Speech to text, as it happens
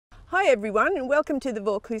Hi everyone, and welcome to the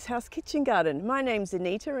Vaucluse House Kitchen Garden. My name's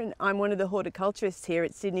Anita and I'm one of the horticulturists here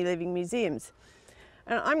at Sydney Living Museums.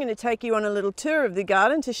 And I'm going to take you on a little tour of the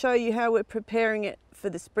garden to show you how we're preparing it for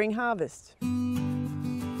the spring harvest.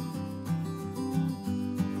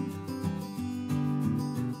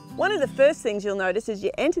 One of the first things you'll notice as you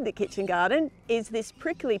enter the kitchen garden is this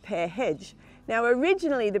prickly pear hedge. Now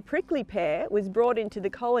originally the prickly pear was brought into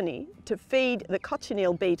the colony to feed the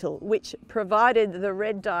cochineal beetle, which provided the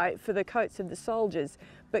red dye for the coats of the soldiers,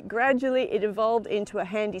 but gradually it evolved into a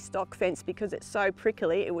handy stock fence because it's so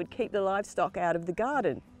prickly it would keep the livestock out of the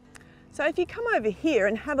garden. So if you come over here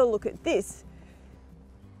and have a look at this,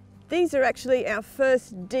 these are actually our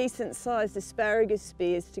first decent sized asparagus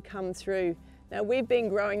spears to come through. Now we've been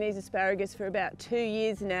growing these asparagus for about 2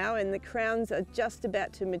 years now and the crowns are just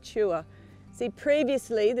about to mature. See,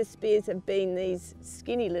 previously the spears have been these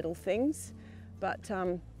skinny little things, but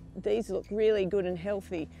these look really good and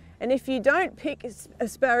healthy. And if you don't pick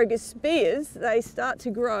asparagus spears, they start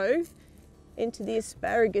to grow into the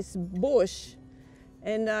asparagus bush,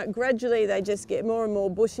 and gradually they just get more and more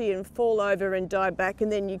bushy and fall over and die back,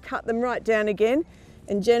 and then you cut them right down again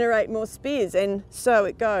and generate more spears, and so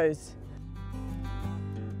it goes.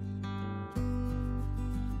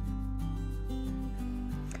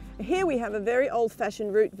 Here we have a very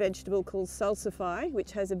old-fashioned root vegetable called salsify,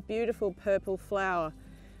 which has a beautiful purple flower.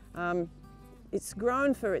 It's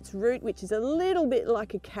grown for its root, which is a little bit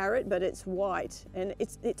like a carrot, but it's white. And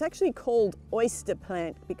it's actually called oyster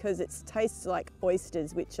plant because it tastes like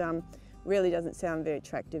oysters, which really doesn't sound very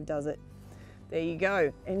attractive, does it? There you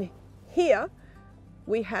go. And here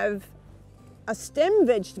we have a stem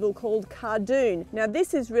vegetable called cardoon. Now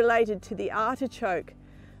this is related to the artichoke.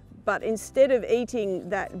 But instead of eating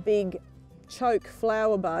that big choke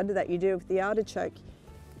flower bud that you do with the artichoke,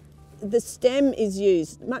 the stem is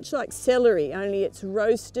used, much like celery, only it's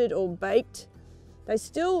roasted or baked. They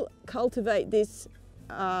still cultivate this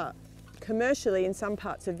commercially in some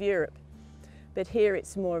parts of Europe, but here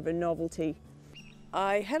it's more of a novelty.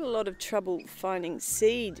 I had a lot of trouble finding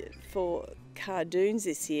seed for cardoons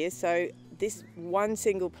this year, so this one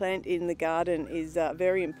single plant in the garden is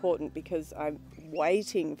very important because I'm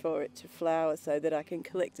waiting for it to flower so that I can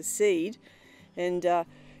collect a seed and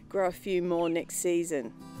grow a few more next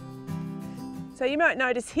season. So you might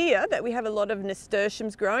notice here that we have a lot of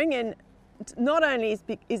nasturtiums growing, and not only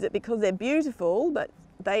is it because they're beautiful, but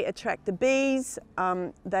they attract the bees,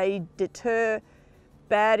 they deter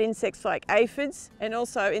bad insects like aphids, and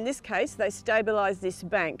also in this case they stabilise this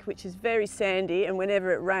bank, which is very sandy, and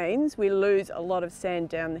whenever it rains we lose a lot of sand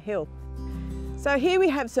down the hill. So here we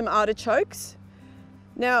have some artichokes.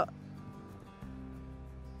 Now,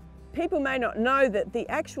 people may not know that the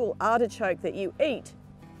actual artichoke that you eat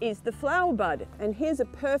is the flower bud, and here's a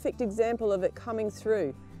perfect example of it coming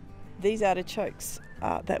through. These artichokes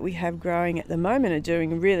that we have growing at the moment are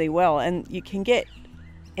doing really well, and you can get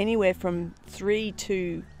anywhere from 3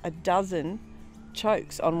 to a dozen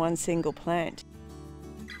chokes on one single plant.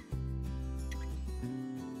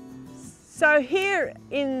 So here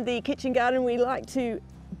in the kitchen garden we like to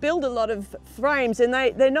build a lot of frames, and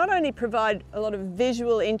they not only provide a lot of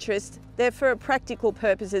visual interest, they're for a practical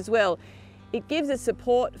purpose as well. It gives us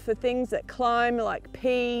support for things that climb, like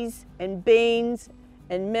peas and beans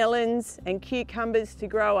and melons and cucumbers to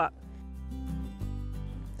grow up.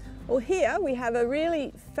 Well, here we have a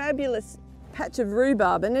really fabulous patch of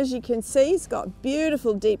rhubarb, and as you can see it's got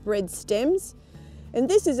beautiful deep red stems, and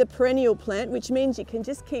this is a perennial plant, which means you can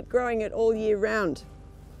just keep growing it all year round.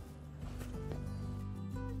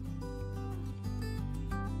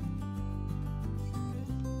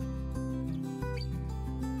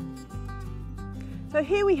 So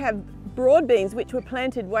here we have broad beans, which were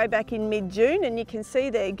planted way back in mid-June, and you can see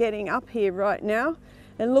they're getting up here right now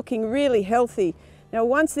and looking really healthy. Now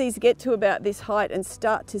once these get to about this height and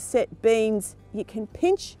start to set beans, you can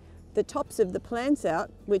pinch the tops of the plants out,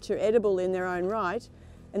 which are edible in their own right,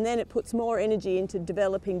 and then it puts more energy into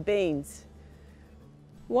developing beans.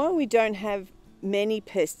 While we don't have many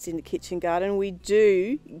pests in the kitchen garden, we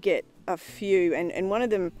do get a few, and one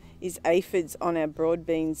of them is aphids on our broad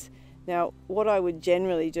beans. Now what I would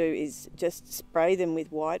generally do is just spray them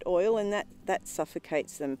with white oil, and that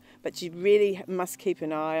suffocates them, but you really must keep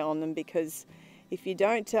an eye on them, because if you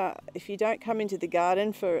don't come into the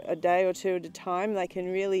garden for a day or two at a time, they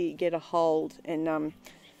can really get a hold and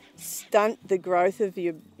stunt the growth of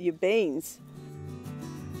your beans.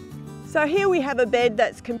 So here we have a bed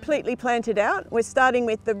that's completely planted out. We're starting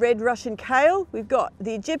with the red Russian kale, we've got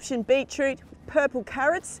the Egyptian beetroot, purple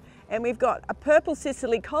carrots, and we've got a purple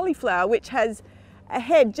Sicily cauliflower, which has a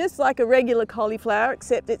head just like a regular cauliflower,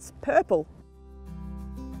 except it's purple.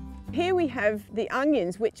 Here we have the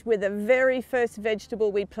onions, which were the very first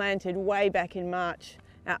vegetable we planted way back in March.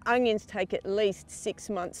 Our onions take at least 6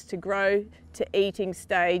 months to grow to eating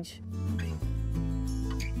stage.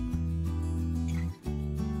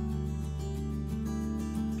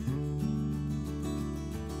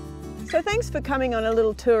 So thanks for coming on a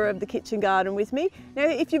little tour of the kitchen garden with me. Now,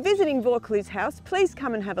 if you're visiting Vaucluse House, please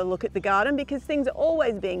come and have a look at the garden, because things are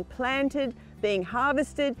always being planted, being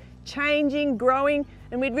harvested, changing, growing,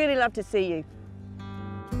 and we'd really love to see you.